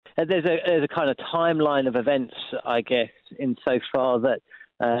there's a kind of timeline of events, I guess, insofar that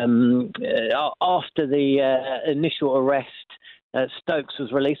after the initial arrest, Stokes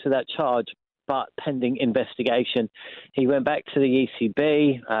was released without charge, but pending investigation. He went back to the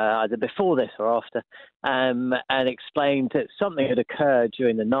ECB, either before this or after, and explained that something had occurred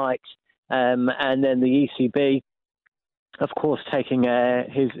during the night. And then the ECB, of course, taking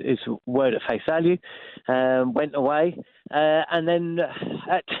his word at face value, went away. And then,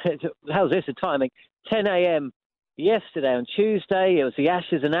 how's this a timing? 10 a.m. yesterday on Tuesday, it was the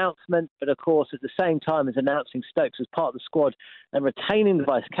Ashes announcement, but of course, at the same time as announcing Stokes as part of the squad and retaining the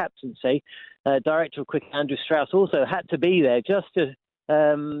vice captaincy, Director of Cricket Andrew Strauss also had to be there just to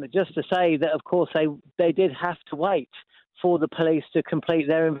say that, of course, they did have to wait for the police to complete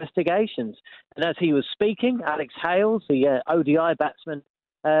their investigations. And as he was speaking, Alex Hales, the ODI batsman,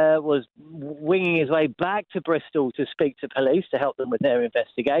 was winging his way back to Bristol to speak to police to help them with their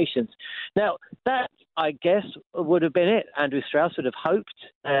investigations. Now, that, I guess, would have been it. Andrew Strauss would have hoped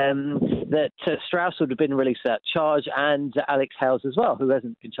that Strauss would have been released without charge, and Alex Hales as well, who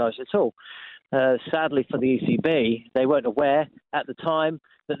hasn't been charged at all. Sadly for the ECB, they weren't aware at the time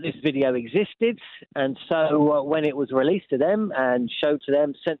that this video existed, and so when it was released to them and showed to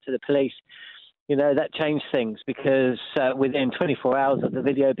them, sent to the police, that changed things, because within 24 hours of the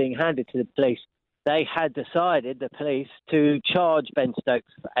video being handed to the police, they had decided, the police, to charge Ben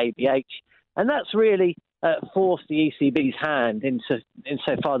Stokes for ABH. And that's really forced the ECB's hand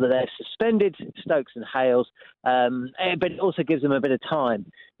insofar that they're suspended Stokes and Hales, but it also gives them a bit of time.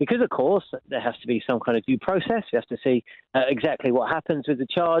 Because, of course, there has to be some kind of due process. We have to see exactly what happens with the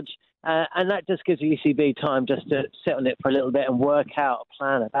charge. And that just gives the ECB time just to sit on it for a little bit and work out a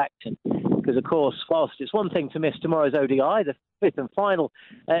plan of action. Because, of course, whilst it's one thing to miss tomorrow's ODI, the fifth and final,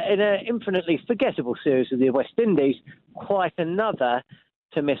 in an infinitely forgettable series with the West Indies, quite another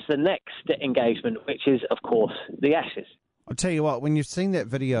to miss the next engagement, which is, of course, the Ashes. I'll tell you what, when you've seen that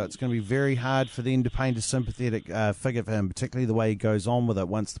video, it's going to be very hard for them to paint a sympathetic figure for him, particularly the way he goes on with it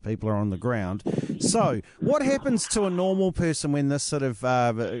once the people are on the ground. So, what happens to a normal person when this sort of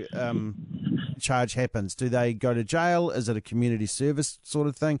charge happens? Do they go to jail? Is it a community service sort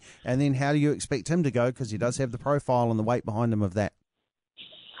of thing? And then how do you expect him to go? Because he does have the profile and the weight behind him of that.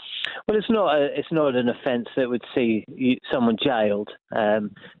 Well, it's not an offence that would see someone jailed.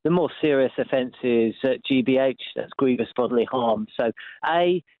 The more serious offence is GBH, that's grievous bodily harm. So,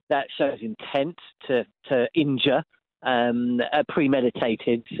 A, that shows intent to injure, a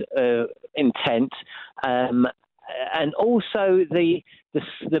premeditated intent, and also the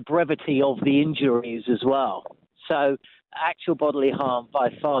brevity of the injuries as well. So, actual bodily harm, by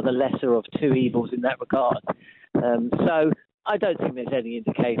far the lesser of two evils in that regard. So, I don't think there's any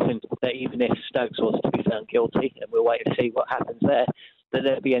indication that even if Stokes was to be found guilty, and we'll wait and see what happens there, that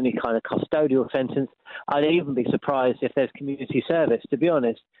there'd be any kind of custodial sentence. I'd even be surprised if there's community service, to be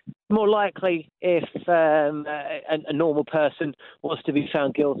honest. More likely if a normal person was to be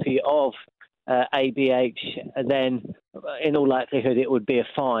found guilty of ABH, then in all likelihood it would be a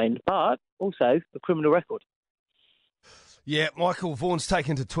fine, but also a criminal record. Yeah, Michael Vaughan's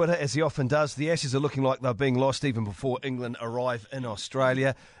taken to Twitter, as he often does. The Ashes are looking like they're being lost even before England arrive in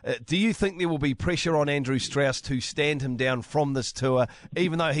Australia. Do you think there will be pressure on Andrew Strauss to stand him down from this tour,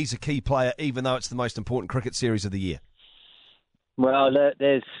 even though he's a key player, even though it's the most important cricket series of the year? Well,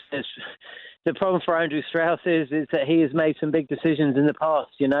 there's the problem for Andrew Strauss is that he has made some big decisions in the past,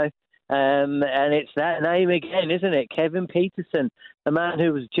 and it's that name again, isn't it? Kevin Pietersen, a man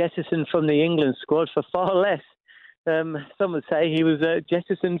who was jettisoned from the England squad for far less. Some would say he was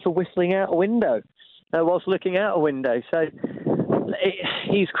jettisoned for whistling out a window whilst looking out a window. So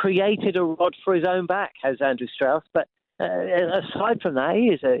he's created a rod for his own back, has Andrew Strauss. But aside from that,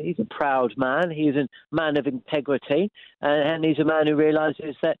 he's a proud man. He's a man of integrity, and he's a man who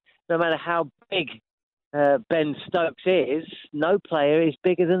realises that no matter how big Ben Stokes is, no player is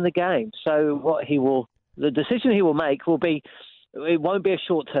bigger than the game. So the decision he will make will be. It won't be a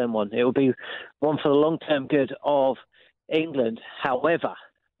short-term one. It will be one for the long-term good of England. However,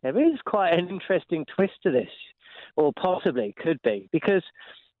 there is quite an interesting twist to this, or possibly could be, because,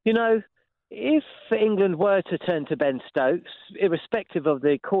 if England were to turn to Ben Stokes, irrespective of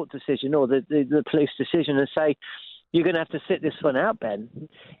the court decision or the police decision, and say, you're going to have to sit this one out, Ben,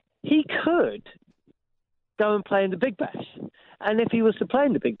 he could go and play in the Big Bash. And if he was to play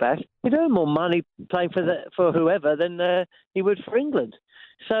in the Big Bash, he'd earn more money playing for whoever than he would for England.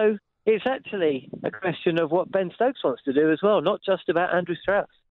 So it's actually a question of what Ben Stokes wants to do as well, not just about Andrew Strauss.